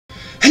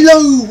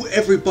Hello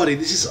everybody,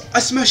 this is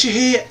Eyesmasher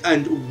here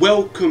and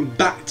welcome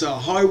back to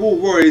Hyrule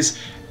Warriors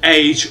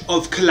Age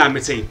of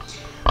Calamity.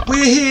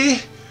 We're here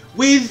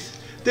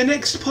with the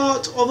next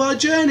part of our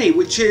journey,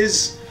 which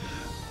is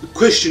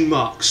question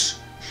marks.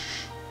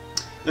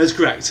 That's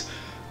correct.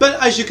 But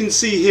as you can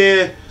see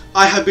here,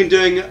 I have been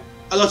doing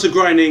a lot of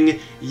grinding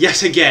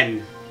yet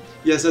again.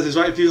 Yes, that is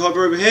right. If you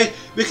hover over here,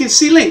 we can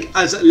see Link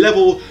as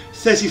level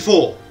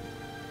 34.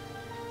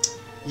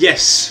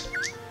 Yes.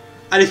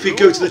 And if we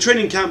go to the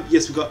training camp,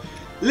 yes, we've got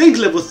Link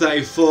level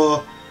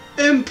 34,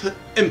 Impa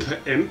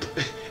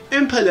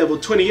level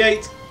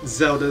 28,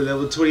 Zelda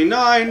level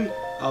 29.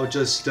 I'll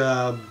just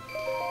get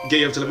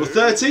you up to level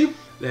 30.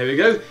 There we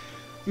go.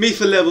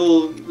 Mipha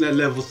level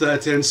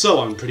 30, and so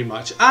on, pretty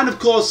much. And of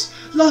course,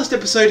 last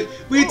episode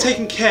we had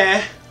taken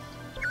care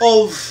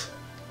of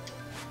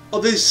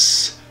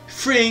this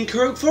freeing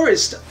Hyrule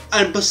Forest,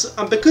 and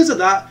because of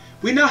that,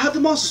 we now have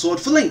the Master Sword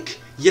for Link.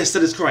 Yes,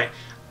 that is correct.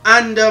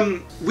 And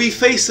we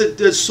face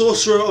the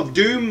Sorcerer of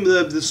Doom,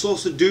 the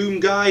Sorcerer Doom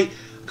guy. I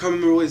can't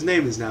remember what his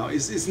name is now.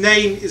 His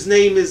name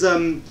is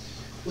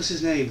what's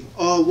his name?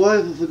 Oh, why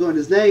have I forgotten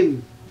his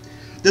name?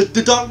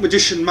 The Dark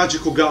Magician,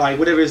 magical guy,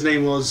 whatever his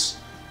name was.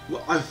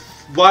 Why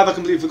have I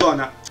completely forgotten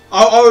that?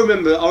 I'll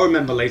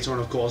remember later on,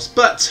 of course.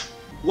 But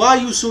why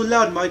are you so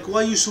loud, Mike?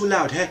 Why are you so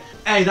loud, hey?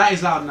 Hey, that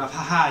is loud enough.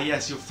 Haha,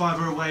 yes, you're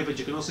farther away, but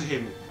you can also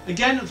hear me.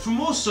 Again, from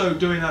also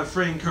doing a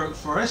freeing Hyrule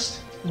Forest,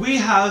 we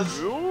have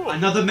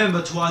another member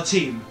to our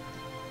team,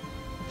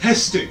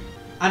 Hestu.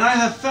 And I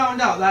have found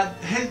out that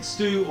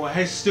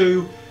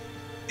Hestu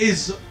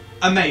is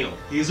a male.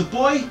 He is a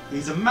boy,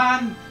 he's a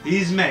man, he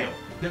is male.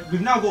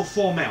 We've now got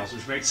 4 males,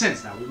 which makes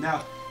sense now. We've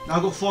now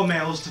got 4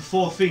 males to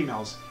 4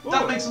 females.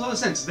 That makes a lot of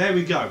sense. There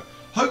we go.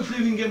 Hopefully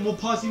we can get more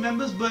party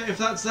members, but if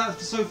that's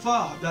that so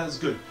far, that is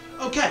good.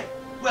 Okay,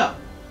 well,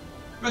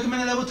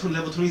 recommended level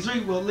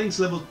 23. Well, Link's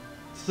level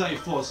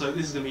 34, so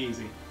this is going to be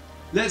easy.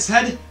 Let's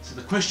head to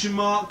the question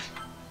mark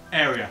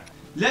area.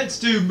 Let's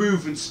do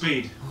movement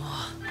speed.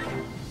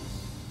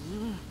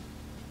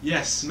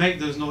 Yes, make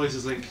those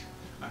noises, Link.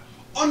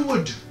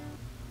 Onward!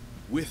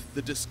 With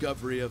the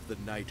discovery of the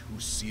knight who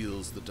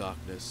seals the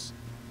darkness,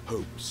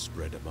 hope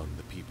spread among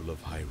the people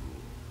of Hyrule.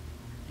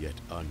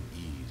 Yet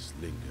unease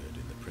lingered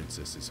in the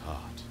princess's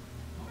heart.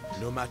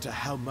 No matter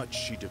how much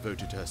she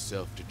devoted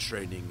herself to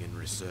training and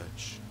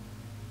research,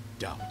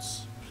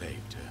 doubts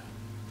plagued her.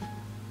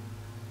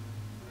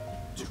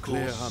 To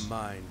clear her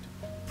mind,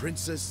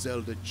 Princess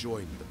Zelda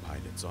joined the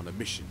pilots on a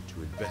mission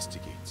to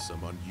investigate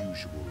some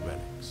unusual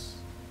relics.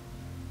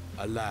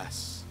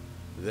 Alas,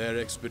 their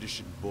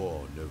expedition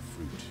bore no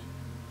fruit,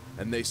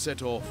 and they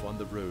set off on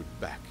the road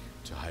back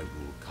to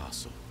Hyrule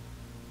Castle.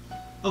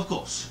 Of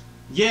course.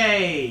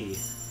 Yay!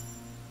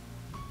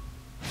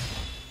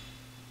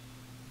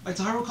 Back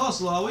to Hyrule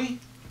Castle, are we?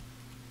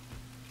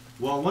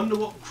 Well, I wonder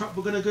what crap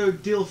we're gonna go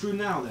deal through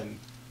now then.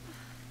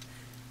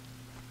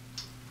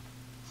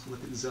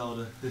 Look at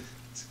Zelda.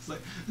 It's like,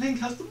 Link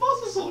has the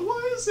Master Sword.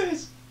 What is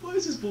this? What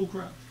is this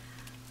bullcrap?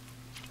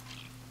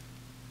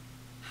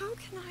 How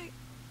can I...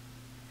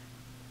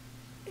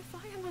 If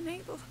I am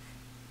unable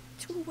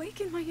to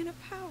awaken my inner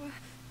power...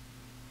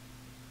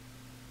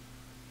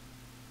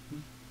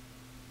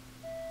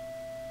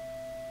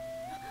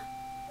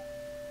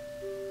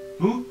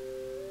 Who?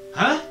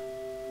 Huh?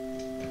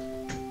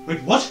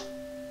 Wait, what?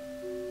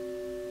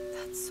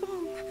 That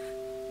song...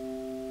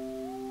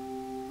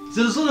 Is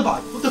it a lullaby?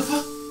 What the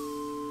fuck?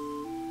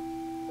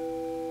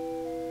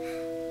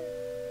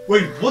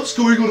 Wait, what's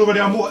going on already?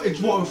 It's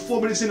what,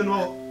 4 minutes in and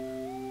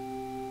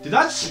what? Did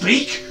that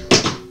speak?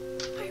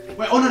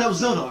 Wait, oh no, that was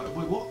Zelda.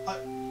 Wait, what?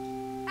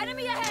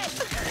 Enemy ahead!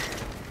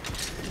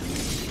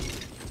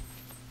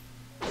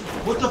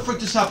 What the frick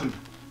just happened?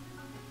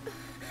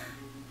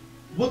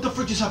 What the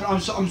frick just happened?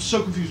 I'm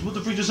so confused. What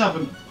the frick just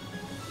happened?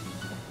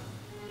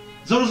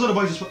 Zelda's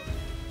lullaby just...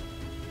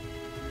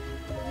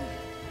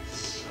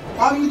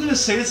 I'm gonna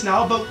say this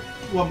now, but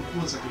one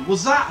second.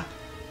 Was that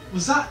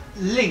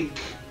Link?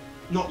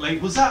 Not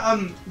Link. Was that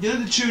you know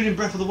the tune in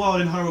Breath of the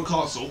Wild in Hyrule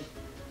Castle?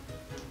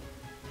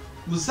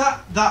 Was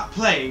that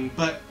playing?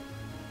 But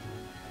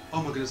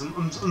oh my goodness, I'm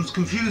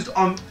confused.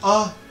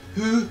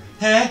 Who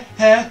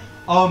hair?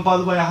 Oh, by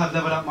the way, I have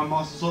leveled up my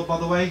Master Sword. By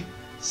the way,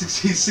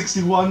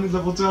 61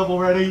 level 12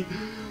 already.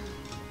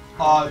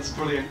 Oh, it's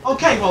brilliant.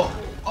 Okay, well,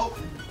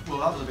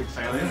 that was a big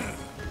failure.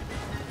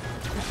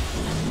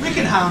 We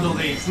can handle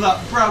these. Look,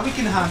 bro, we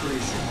can handle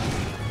these.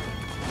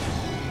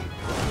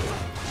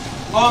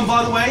 Oh, and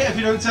by the way, if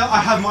you don't tell, I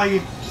have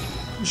my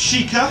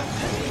Sheikah.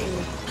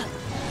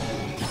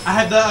 I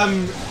had the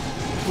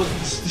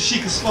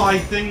Sheikah spy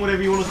thing,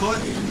 whatever you want to call it.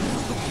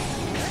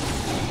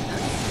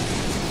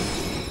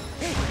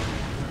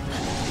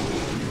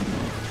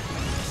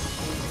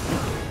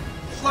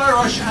 Fly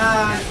Rush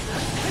and...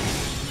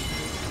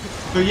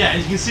 But yeah,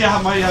 as you can see, I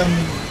have my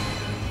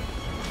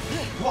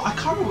What? I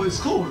can't remember what it's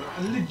called.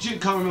 I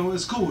legit can't remember what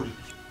it's called.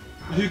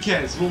 But who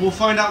cares? We'll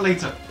find out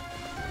later.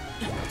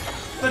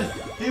 But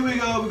here we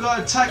go. We've got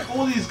to attack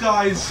all these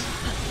guys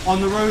on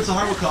the road to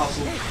Hyrule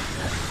Castle.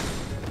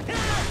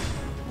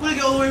 We're gonna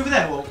get all the way over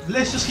there. Well,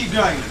 let's just keep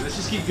going then. Let's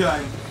just keep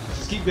going. Let's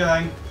just keep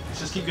going. Let's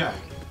just keep going.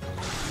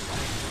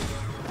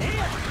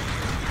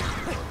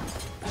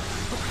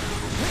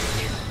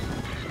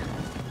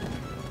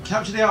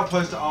 Capture the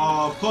outpost.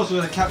 Oh, of course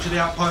we're gonna capture the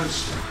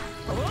outpost.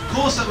 Of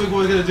course that's what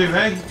we're gonna do,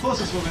 eh? Of course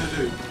that's what we're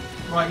gonna do.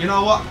 Right, you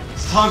know what?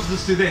 It's time for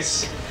us to do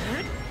this.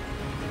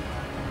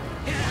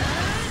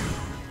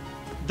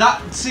 That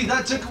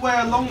took away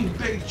a long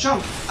big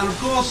chunk, and of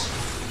course,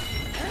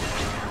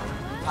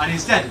 and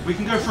he's dead. We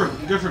can go through. We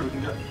can go through. We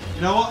can go.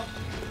 You know what?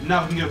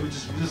 Now we can go. We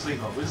just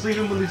leave him. We just leave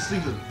him. We'll just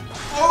leave him.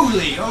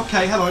 Holy.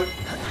 Okay. Hello.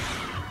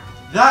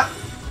 That.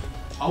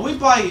 Are we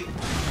by?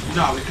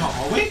 No, we can't.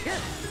 Are we?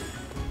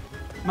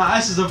 Man,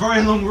 this is a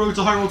very long road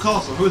to Hyrule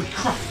Castle. Holy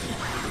crap.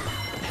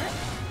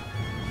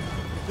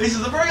 This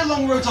is a very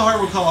long road to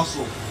Hyrule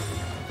Castle.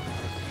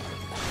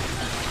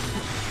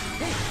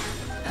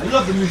 I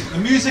love the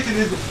music.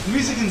 The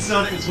music in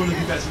Zelda is one of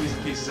the best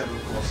music pieces ever,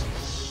 of course.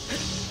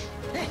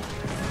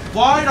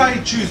 Why did I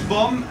choose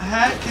bomb?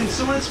 Heck, can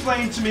someone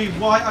explain to me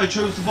why I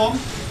chose the bomb?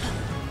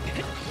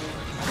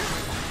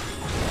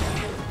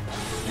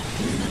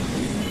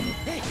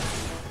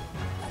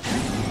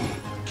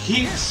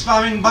 Keep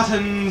spamming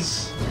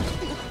buttons.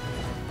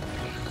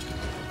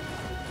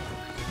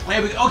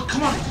 There we go. Oh,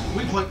 come on.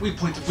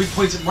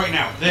 Repoint it right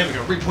now. There we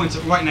go. Repoint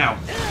it right now.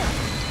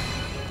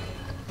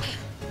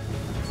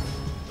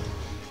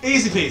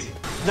 Easy peasy.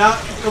 Now,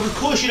 of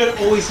course, you don't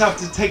always have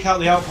to take out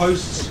the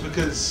outposts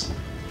because,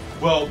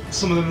 well,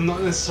 some of them are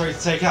not necessary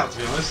to take out, to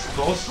be honest, of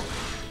course.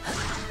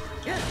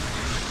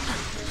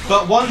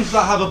 But ones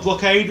that have a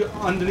blockade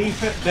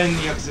underneath it, then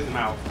you have to take them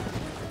out.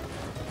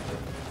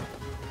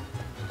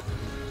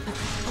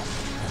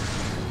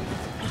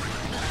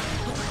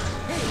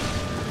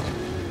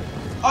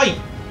 Oi!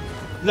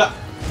 Look,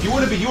 you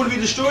want to be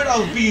destroyed?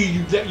 I'll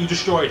let you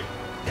destroyed.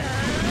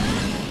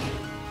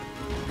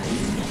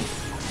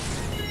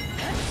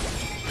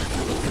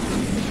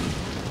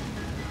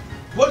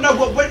 What? No,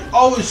 what?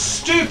 Oh,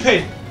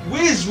 stupid!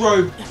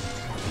 Wizrobe!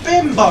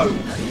 Bimbo!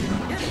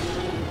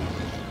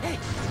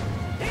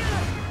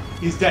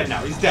 He's dead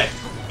now, he's dead.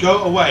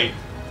 Go away.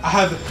 I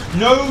have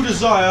no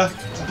desire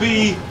to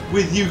be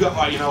with you guys.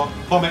 Alright, you know what?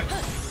 Bomb it.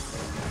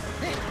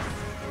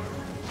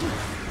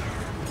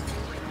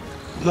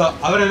 Look,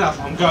 I've had enough,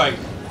 I'm going.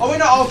 Oh, we're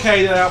not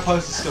okay, the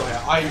outpost is still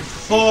here. I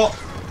thought...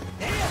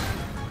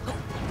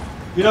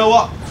 You know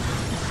what?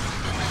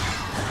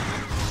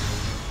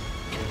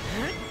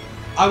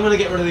 I'm gonna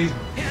get rid of these.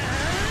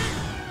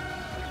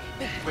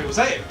 Wait, was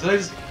that it? Did I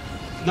just...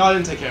 No, I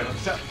didn't take care of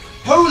it.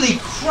 Holy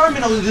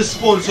criminal, they just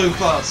spawned so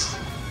fast.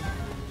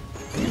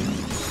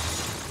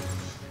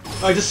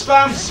 Alright, just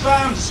spam, just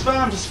spam, just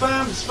spam, just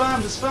spam, just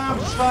spam, just spam,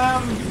 just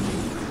spam.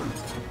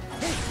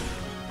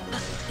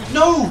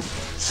 No!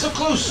 So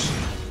close!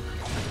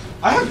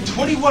 I have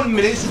 21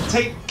 minutes to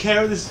take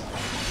care of this.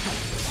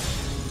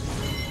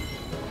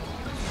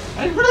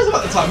 I didn't realise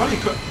about the time.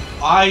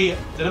 I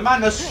did a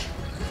madness.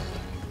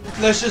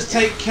 Let's just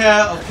take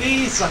care of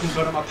these so I can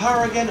build up my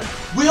power again.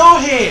 We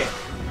are here!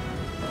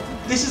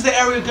 This is the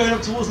area going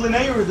up towards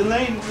Linnea, the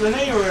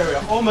Linnea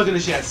area. Oh my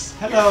goodness, yes.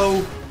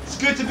 Hello. It's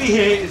good to be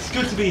here. It's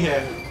good to be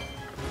here.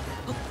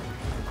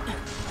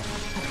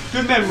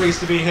 Good memories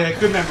to be here.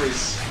 Good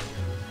memories.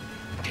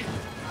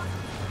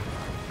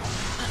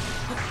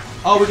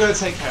 Oh, we're going to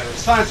take care of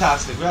this.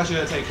 Fantastic. We're actually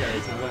going to take care of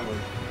this now, aren't we?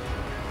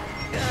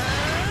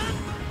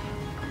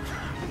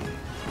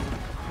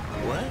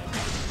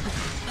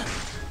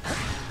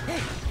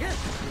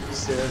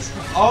 Serious.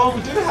 Oh,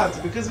 we do have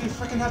to because we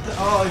freaking have to.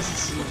 Oh,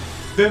 this is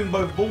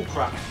bimbo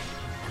bullcrap.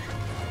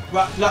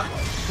 Right, look.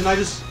 Can I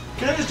just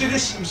do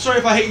this? I'm sorry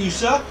if I hate you,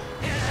 sir.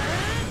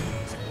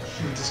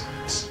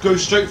 Just go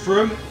straight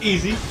through him.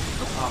 Easy.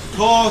 Of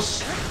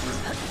course.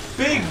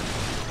 Big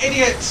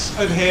idiots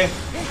over here.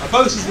 A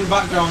boasters in the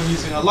background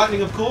using a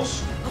lightning, of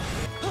course.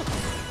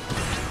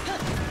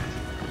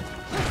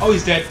 Oh,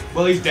 he's dead.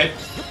 Well, he's dead.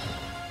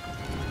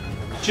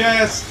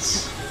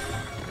 Chests.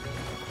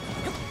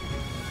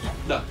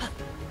 Look.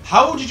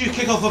 How did you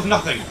kick off of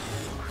nothing?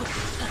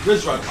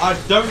 Wizrobe. I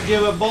don't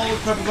give a ball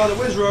crap about the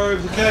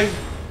Wizrobes, okay?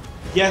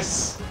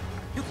 Yes.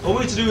 All we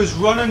need to do is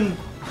run and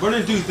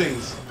do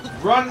things.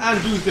 Run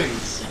and do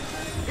things.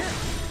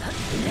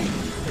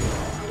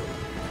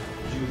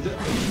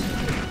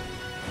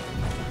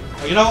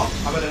 Oh, you know what?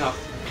 I've had enough.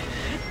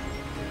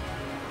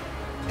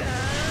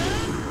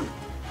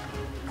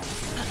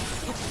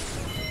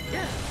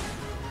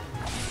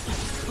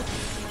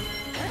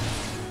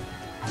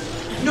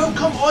 No,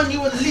 come on,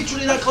 you were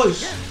literally that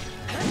close.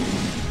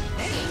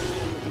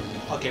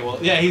 Okay, well,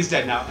 yeah, he's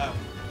dead now.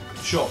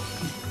 Sure.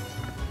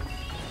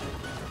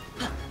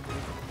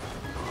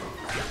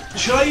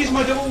 Should I use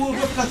my double wield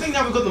weapon? I think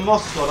now we've got the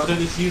Master Sword. I don't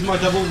need to use my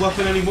double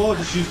weapon anymore.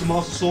 Just use the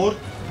Master Sword.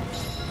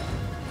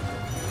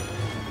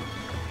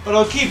 But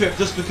I'll keep it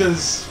just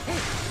because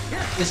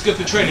it's good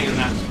for training and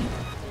that.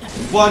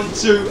 1,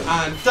 2,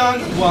 and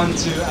done. 1,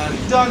 2,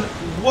 and done.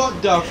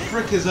 What the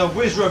frick is a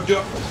Wizrobe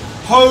doing?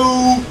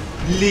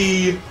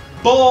 Holy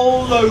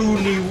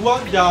baloney!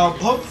 What the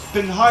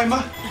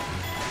Oppenheimer?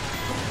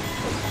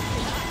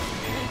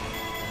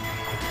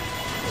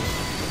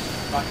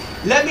 Right.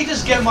 Let me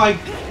just get my...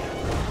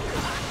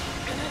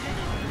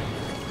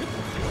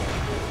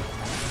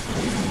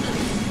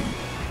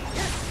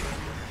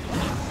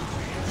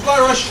 Fly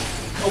rush!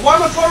 Oh, why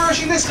am I fly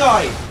rushing this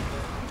guy?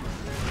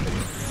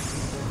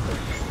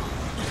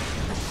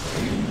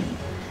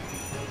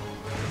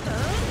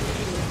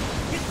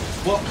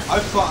 Well, I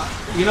thought...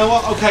 You know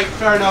what? Okay,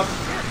 fair enough.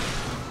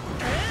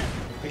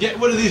 I get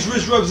rid of these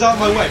Riz Robes out of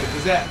my way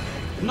because they're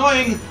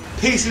annoying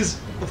pieces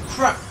of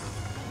crap.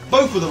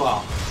 Both of them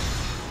are.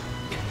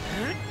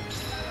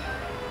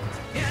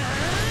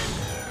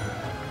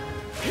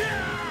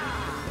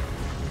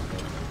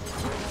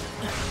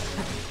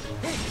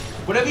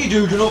 Whatever you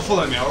do, do not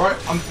follow me, alright?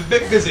 I'm a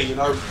bit busy, you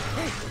know.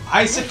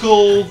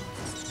 Icicle...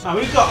 Now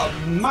we've got a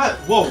mad...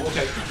 Whoa,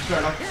 okay, fair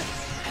enough.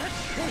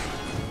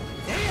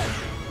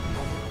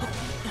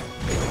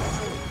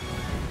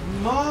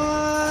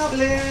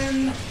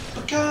 Marblin,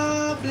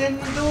 goblin,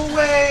 go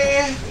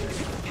away!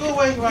 Go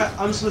away! Right,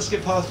 I'm just gonna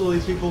skip past all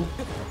these people.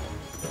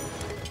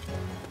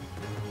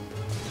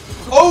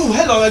 Oh,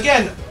 hello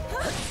again!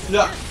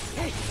 Look.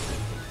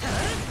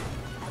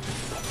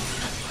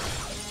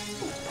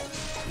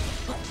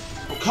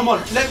 Oh, come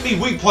on, let me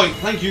weak point,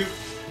 thank you.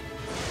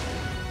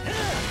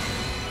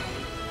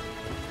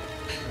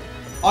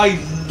 I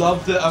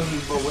love the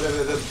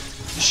whatever the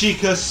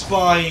Sheikah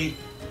spy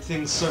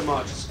thing so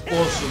much. It's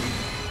awesome.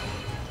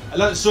 I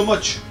learned so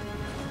much.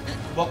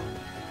 What?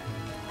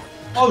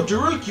 Oh,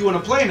 Daruk, you want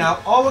to play now?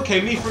 Oh,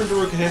 okay, Mipha and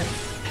Daruk are here.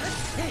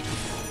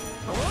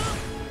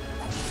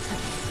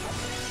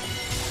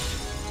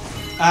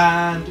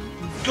 And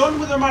gone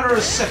with a matter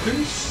of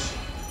seconds.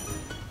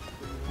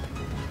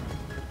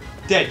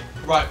 Dead.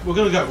 Right, we're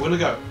gonna go. We're gonna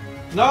go.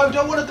 No,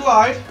 don't want to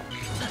glide.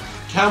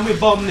 Can we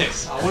bomb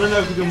this? I want to know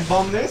if we can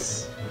bomb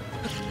this.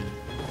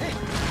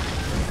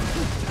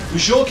 We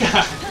sure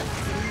can.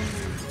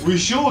 We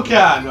sure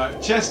can.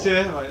 Right, chest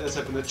here. Right, let's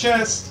open the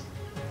chest.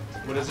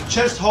 Well, there's a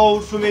chest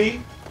hold for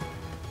me.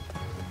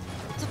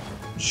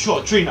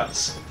 Sure, tree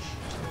nuts.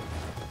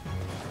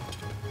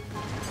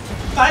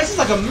 Now, this is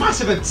like a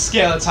massive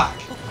scale attack.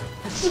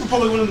 This is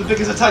probably one of the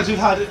biggest attacks we've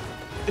had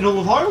in all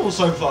of Hyrule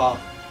so far.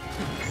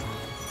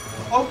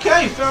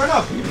 Okay, fair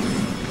enough.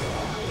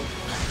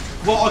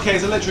 Well, okay,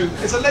 it's electric.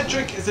 It's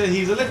electric.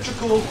 He's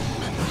electrical.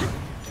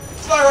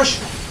 Fly rush.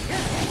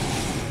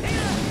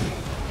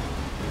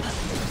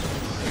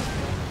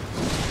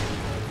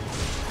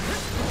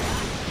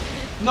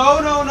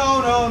 No, no,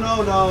 no, no,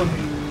 no, no,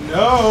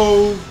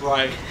 no.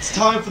 Right, it's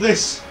time for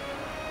this.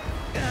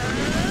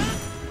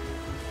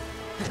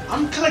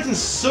 I'm collecting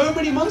so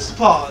many monster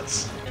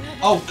parts.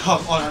 Oh,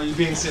 come on, are you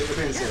being serious? You're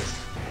being serious.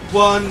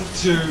 1,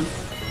 2,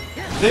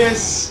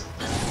 this.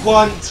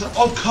 1, 2.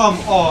 Oh, come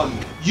on.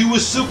 You were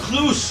so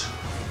close.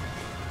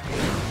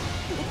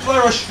 Fly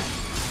rush.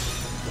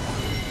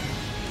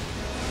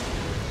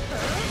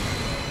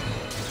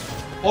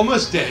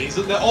 Almost dead.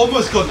 They're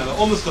almost gone now. They're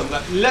almost gone.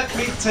 Let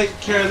me take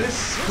care of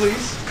this,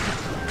 please.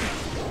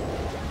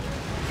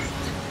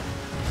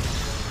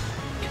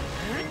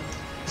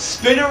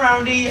 Spin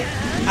aroundy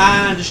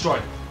and destroy.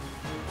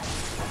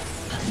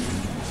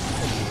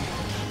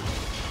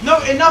 No,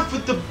 enough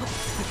with the...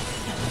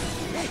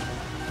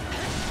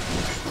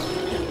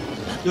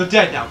 You're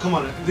dead now. Come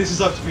on. This is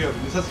up to be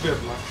open. This has to be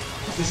open, right?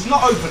 This is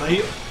not open. Are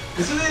you...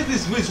 This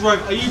Riz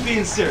Rope. Are you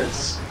being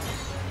serious?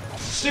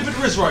 Stupid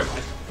Riz Rope.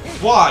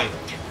 Why?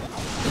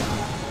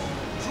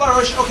 Fly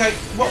rush, okay.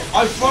 What?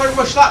 I fly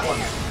rush that one.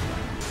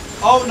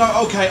 Oh no,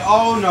 okay.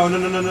 Oh no, no,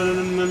 no, no, no, no,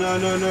 no, no,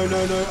 no, no,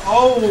 no, no.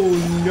 Oh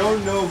no,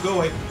 no, go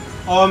away.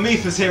 Oh,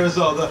 Mipha's here as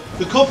well.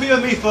 The copy of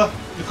Mipha.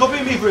 The copy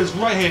of Mipha is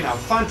right here now.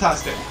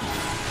 Fantastic.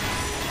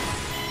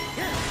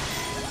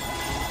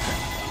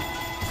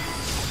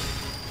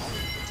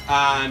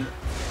 And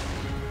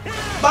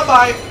bye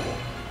bye.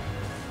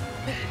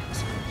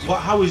 What?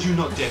 How is you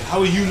not dead?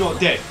 How are you not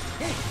dead?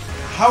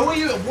 How are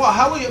you? What?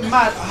 How are you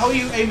mad? How are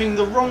you aiming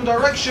the wrong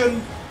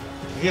direction?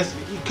 Yes.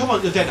 Come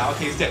on, you're dead now.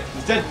 Okay, he's dead.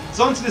 He's dead. It's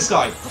on to this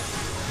guy.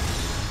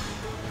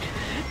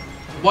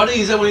 Why did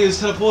he say when he was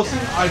teleporting?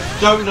 I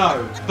don't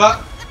know,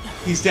 but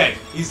he's dead.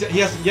 He's dead.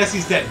 Yes,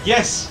 he's dead.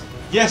 Yes,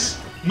 yes.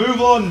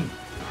 Move on.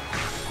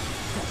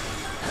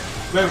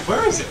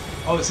 Where is it?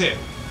 Oh, it's here.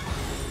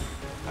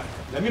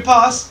 Let me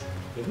pass.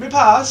 Let me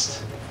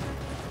pass.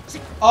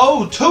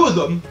 Oh, 2 of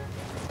them.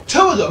 2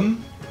 of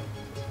them.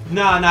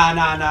 Nah. No.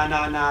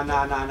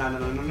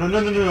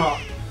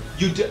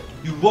 You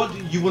want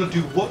to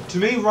do what to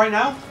me right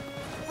now?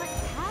 But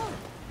how?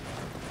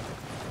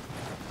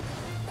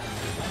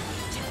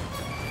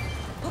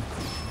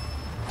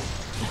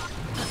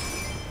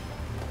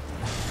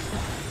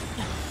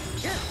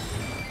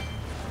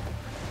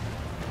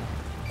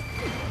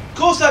 Of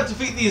course I have to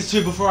defeat these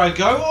 2 before I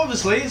go.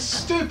 Obviously, it's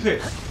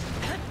stupid.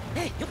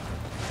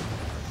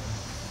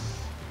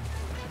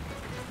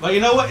 But you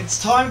know what?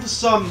 It's time for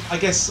some, I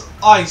guess,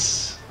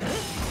 ice.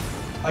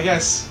 I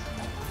guess.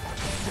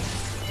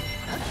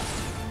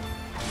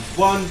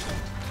 1.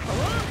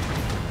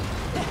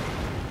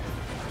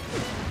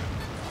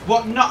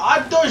 What? No,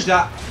 I dodged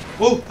that.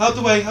 Oh, out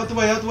the way, out the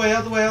way, out the way,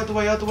 out the way, out the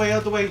way, out the way,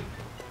 out the way.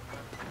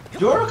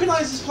 Do I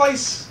recognise this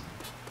place?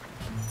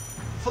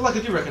 I feel like I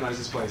do recognise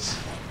this place.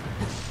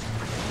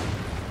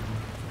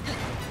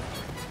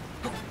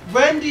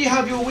 When do you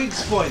have your weak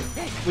point?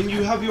 When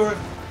you have your...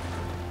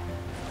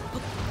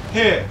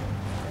 Here.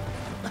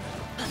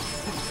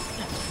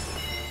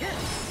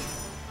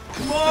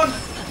 Come on!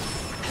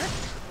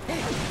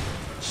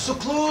 So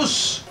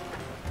close!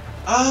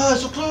 Ah,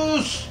 so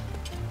close!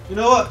 You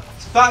know what?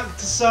 It's back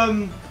to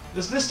some...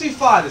 Let's do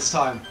fire this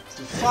time. Let's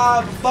do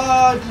fire,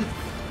 bud!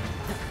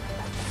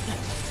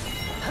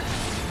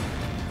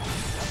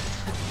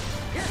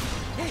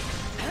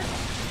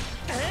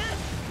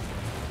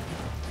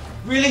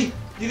 Really?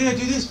 You're gonna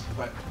do this?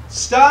 Right.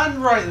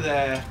 Stand right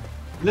there.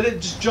 Let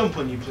it just jump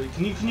on you, please.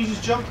 Can you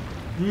just jump?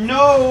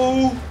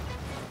 No!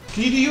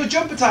 Can you do your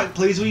jump attack,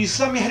 please? Will you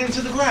slam your head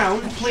into the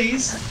ground,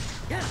 please?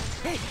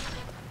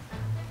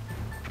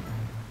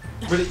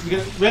 Really? You're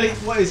gonna, really?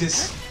 What is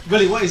this?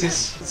 Really? What is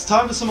this? It's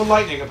time to summon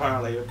lightning,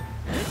 apparently.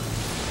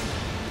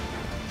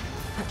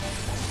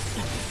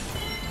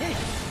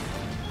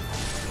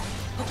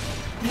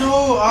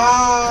 No!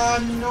 Ah,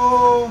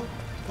 no!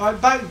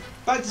 Right,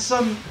 back to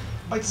some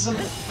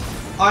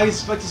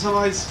eyes. Back to some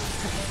eyes.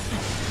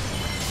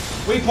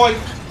 Weak point.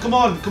 Come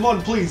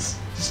on, please.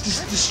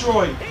 Just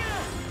destroy.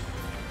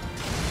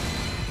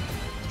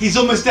 He's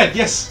almost dead.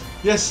 Yes.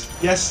 That's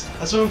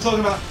what I'm talking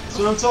about. That's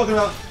what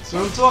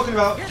I'm talking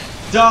about.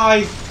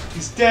 Die.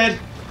 He's dead.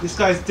 This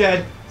guy's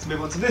dead. Let's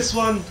move on to this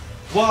one.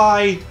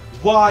 Why?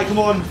 Come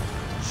on.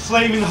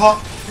 Flaming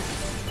hot.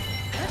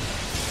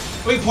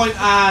 Weak point,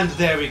 and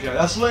there we go.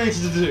 That's all I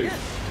needed to do.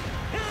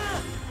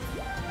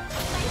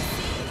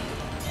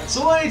 That's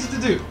all I needed to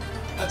do.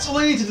 That's all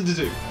I needed to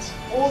do. That's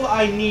all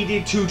I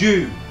needed to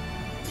do.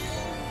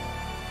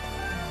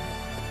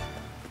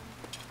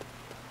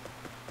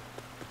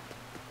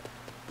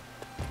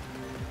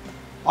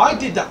 I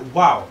did that.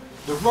 Wow.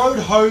 The road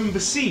home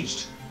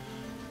besieged.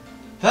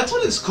 That's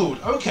what it's called.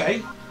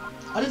 Okay.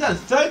 I did that in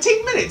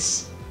 13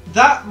 minutes.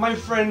 That, my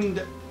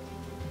friend.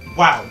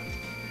 Wow.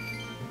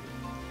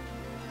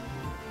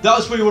 That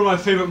was probably one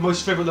of my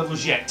most favourite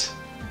levels yet.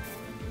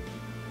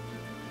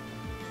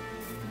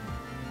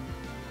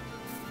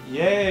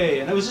 Yay!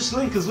 And it was just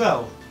Link as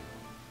well.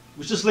 It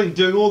was just Link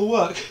doing all the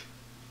work.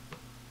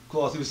 Of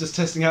course, he was just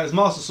testing out his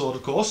Master Sword,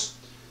 of course,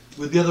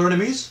 with the other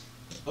enemies.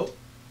 Oh.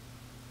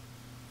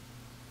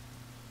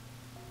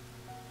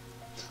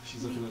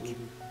 She's looking at Link.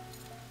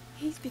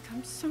 He's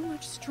become so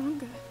much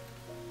stronger.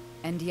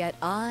 And yet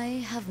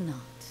I have not.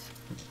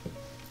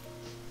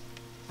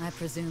 I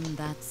presume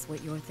that's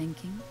what you're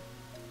thinking?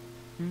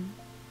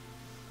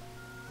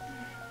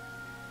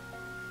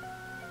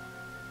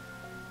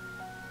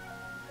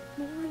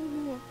 More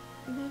and more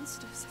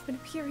monsters have been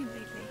appearing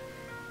lately.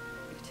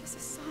 It is a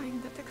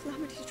sign that the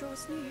Calamity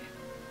draws near.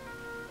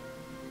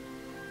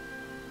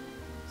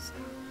 So,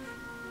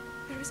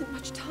 there isn't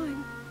much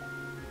time.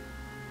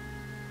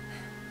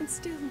 And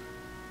still,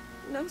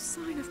 no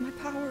sign of my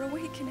power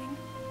awakening.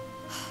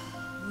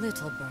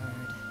 Little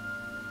bird.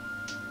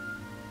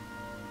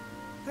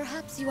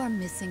 Perhaps you are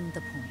missing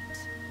the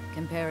point,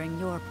 comparing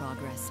your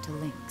progress to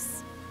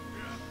Link's.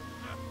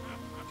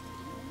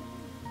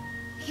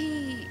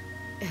 He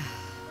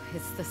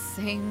is the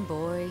same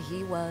boy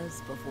he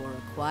was before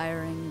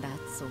acquiring that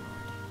sword.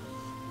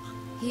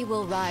 He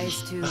will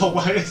rise to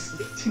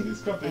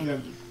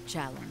any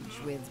challenge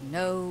with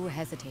no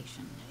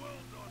hesitation.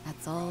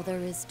 That's all there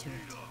is to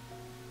it.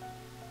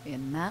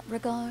 In that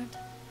regard,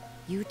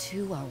 you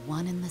two are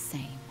one and the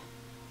same.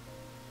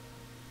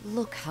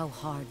 Look how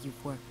hard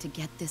you've worked to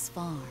get this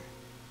far.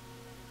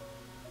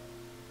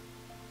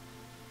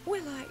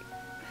 Well,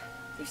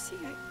 you see,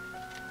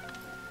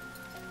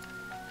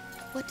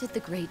 What did the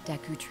Great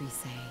Deku Tree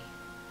say?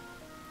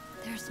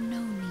 There's no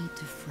need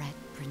to fret,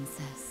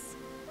 Princess.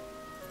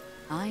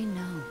 I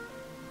know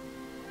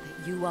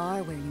that you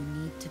are where you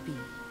need to be.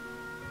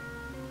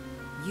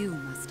 You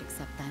must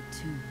accept that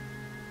too.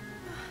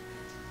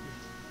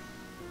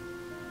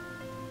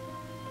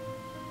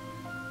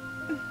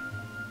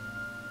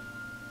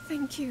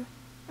 Thank you,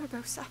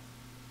 Urbosa.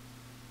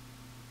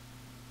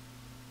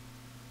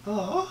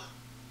 Oh,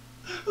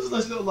 it was a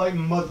nice little like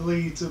mother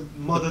to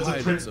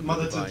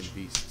divine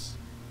beasts,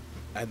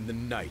 and the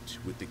knight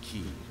with the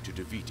key to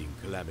defeating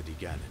Calamity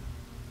Ganon.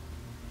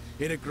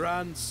 In a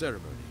grand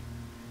ceremony,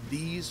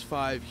 these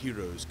 5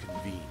 heroes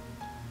convened,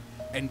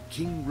 and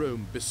King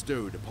Rome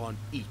bestowed upon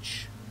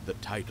each the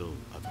title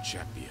of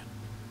champion.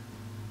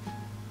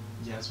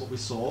 Yeah, that's what we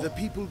saw. The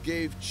people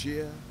gave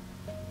cheer,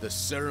 the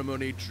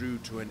ceremony drew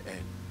to an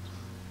end,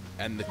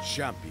 and the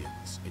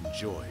champions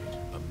enjoyed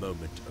a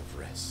moment of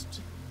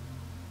rest.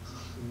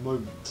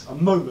 A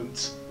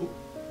moment. Oh.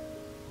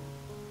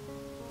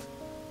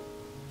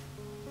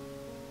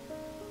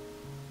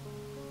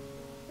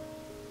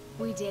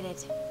 We did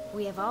it.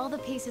 We have all the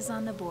pieces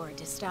on the board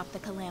to stop the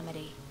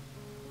Calamity.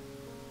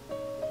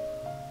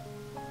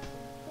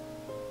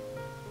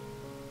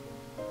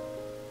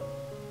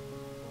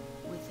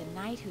 With the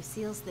knight who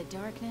seals the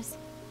darkness,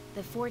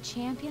 the 4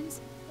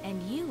 champions,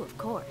 and you, of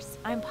course,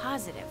 I'm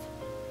positive.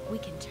 We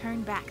can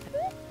turn back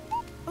the...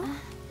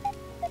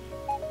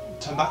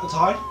 turn back the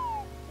tide,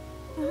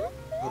 Huh?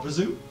 I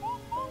presume.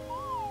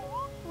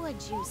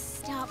 Would you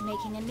stop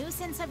making a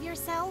nuisance of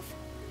yourself?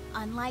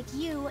 Unlike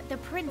you, the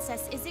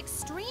princess is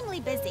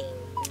extremely busy.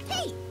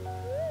 Hey!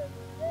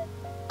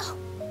 Oh,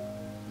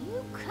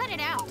 you cut it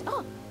out.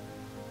 Oh,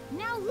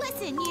 now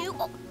listen, you.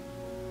 Oh,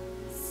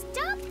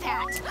 stop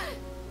that!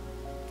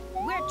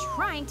 We're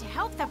trying to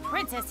help the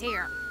princess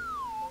here.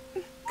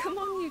 Come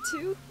on, you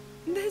two.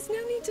 There's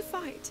no need to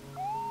fight.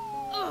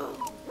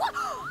 Oh,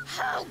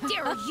 how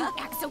dare you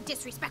act so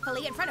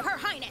disrespectfully in front of Her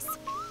Highness!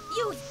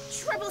 You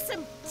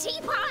troublesome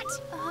teapot!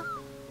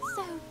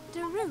 So,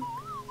 Daruk,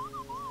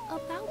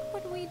 about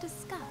what we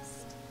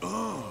discussed.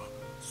 Ah,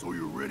 so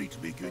you're ready to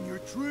begin your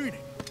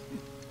training.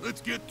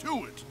 Let's get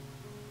to it.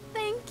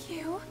 Thank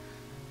you.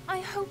 I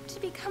hope to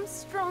become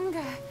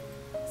stronger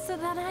so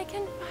that I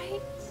can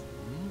fight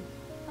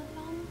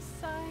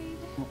alongside.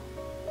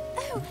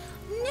 Oh,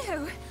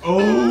 no.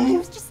 Oh. It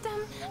was just,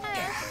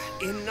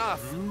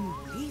 Enough!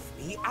 Leave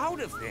me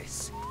out of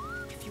this.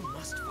 If you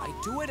must fight,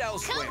 do it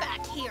elsewhere. Come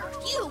back here,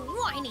 you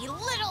whiny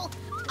little...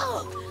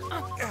 Oh!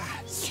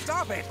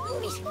 Stop it!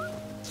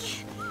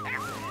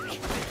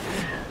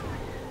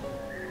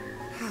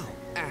 How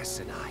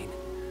asinine.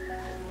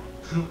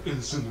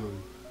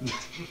 Incident.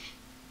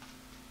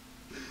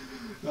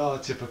 Oh,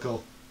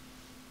 typical.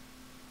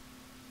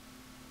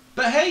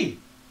 But hey,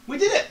 we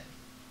did it!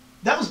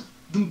 That was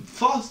the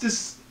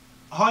fastest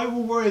Hyrule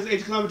Warriors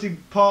Age of Calamity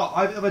part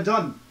I've ever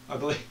done, I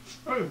believe.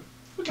 Oh,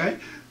 okay.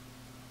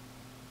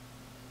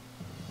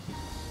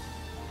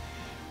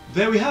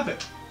 There we have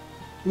it.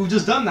 We've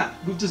just done that.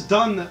 We've just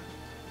done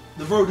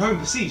the road home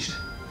Besieged.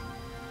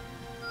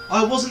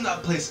 I wasn't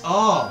that place.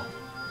 Ah.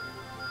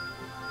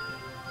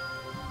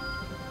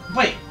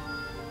 Wait.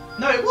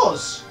 No, it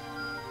was.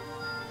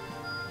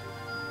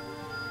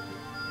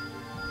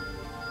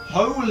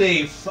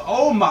 Holy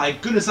oh my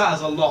goodness, that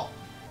is a lot.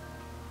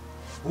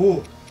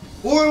 Oh.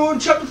 Oh, we're on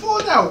chapter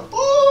 4 now.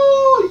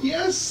 Oh,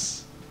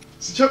 yes.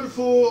 So chapter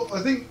 4,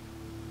 I think.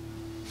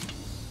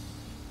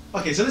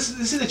 Okay, so let's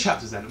see the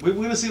chapters then. We're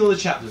going to see all the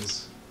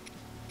chapters.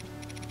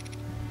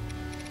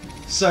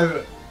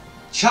 So,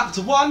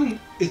 chapter 1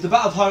 is the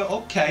Battle of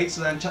Hyrule. Okay,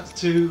 so then chapter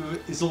 2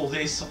 is all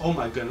this. Oh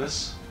my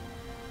goodness.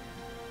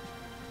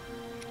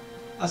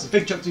 That's a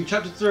big chapter 2.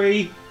 Chapter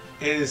 3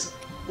 is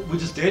what we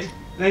just did.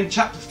 And then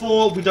chapter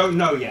 4, we don't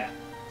know yet.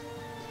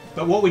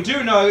 But what we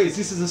do know is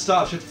this is the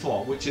start of chapter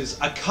 4, which is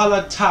a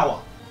coloured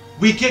tower.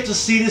 We get to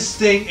see this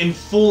thing in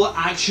full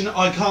action.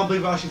 I can't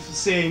believe I'm actually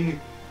seeing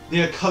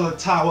the coloured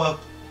tower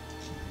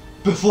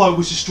before it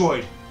was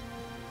destroyed.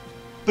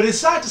 But it's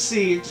sad to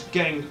see it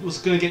it's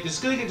going to get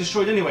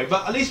destroyed anyway.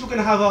 But at least we're going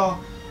to have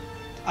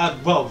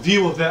our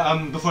view of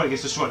it before it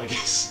gets destroyed, I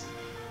guess.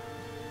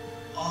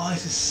 Oh,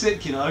 this is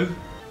sick, you know.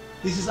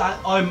 This is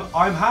I'm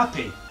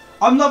happy.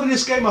 I'm loving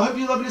this game. I hope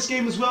you're loving this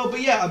game as well.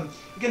 But yeah,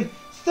 again,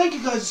 thank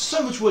you guys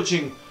so much for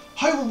watching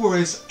Hyrule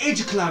Warriors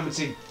Age of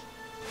Calamity.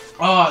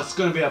 Oh, it's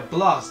going to be a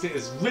blast. It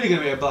is really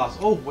going to be a blast.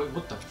 Oh, wait,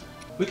 what the?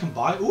 We can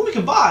buy? Oh, we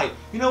can buy.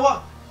 You know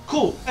what?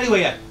 Cool.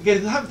 Anyway, yeah.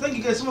 Again, thank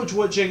you guys so much for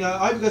watching.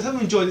 I hope you guys have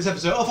enjoyed this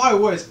episode of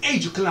Hyrule Warriors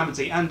Age of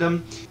Calamity. And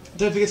don't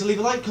forget to leave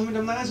a like, comment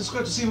down below, and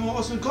subscribe to see more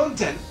awesome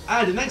content.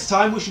 And next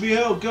time, we should be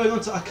going on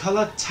to a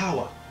coloured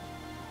tower.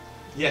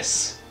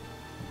 Yes.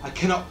 I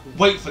cannot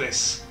wait for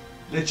this.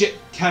 Legit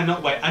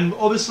cannot wait. And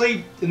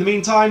obviously, in the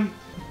meantime,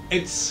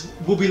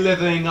 we'll be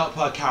leveling up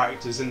our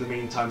characters in the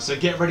meantime. So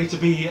get ready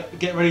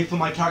for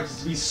my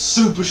characters to be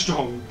super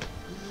strong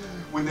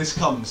when this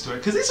comes to it.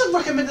 Because this is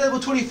recommended level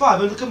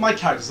 25, and look at my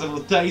characters, level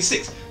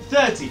 36,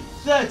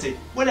 30,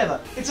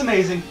 whatever. It's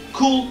amazing,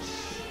 cool,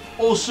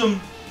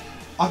 awesome.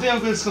 I think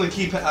I'm just going to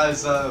keep it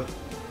as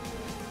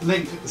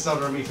Link,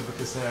 Zelda, and Mipha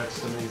because they're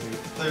just amazing.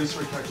 Those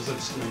three characters are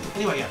just amazing.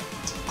 Anyway, yeah,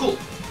 cool.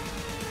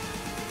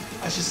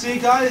 I shall see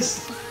you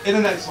guys in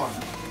the next one.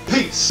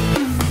 Peace!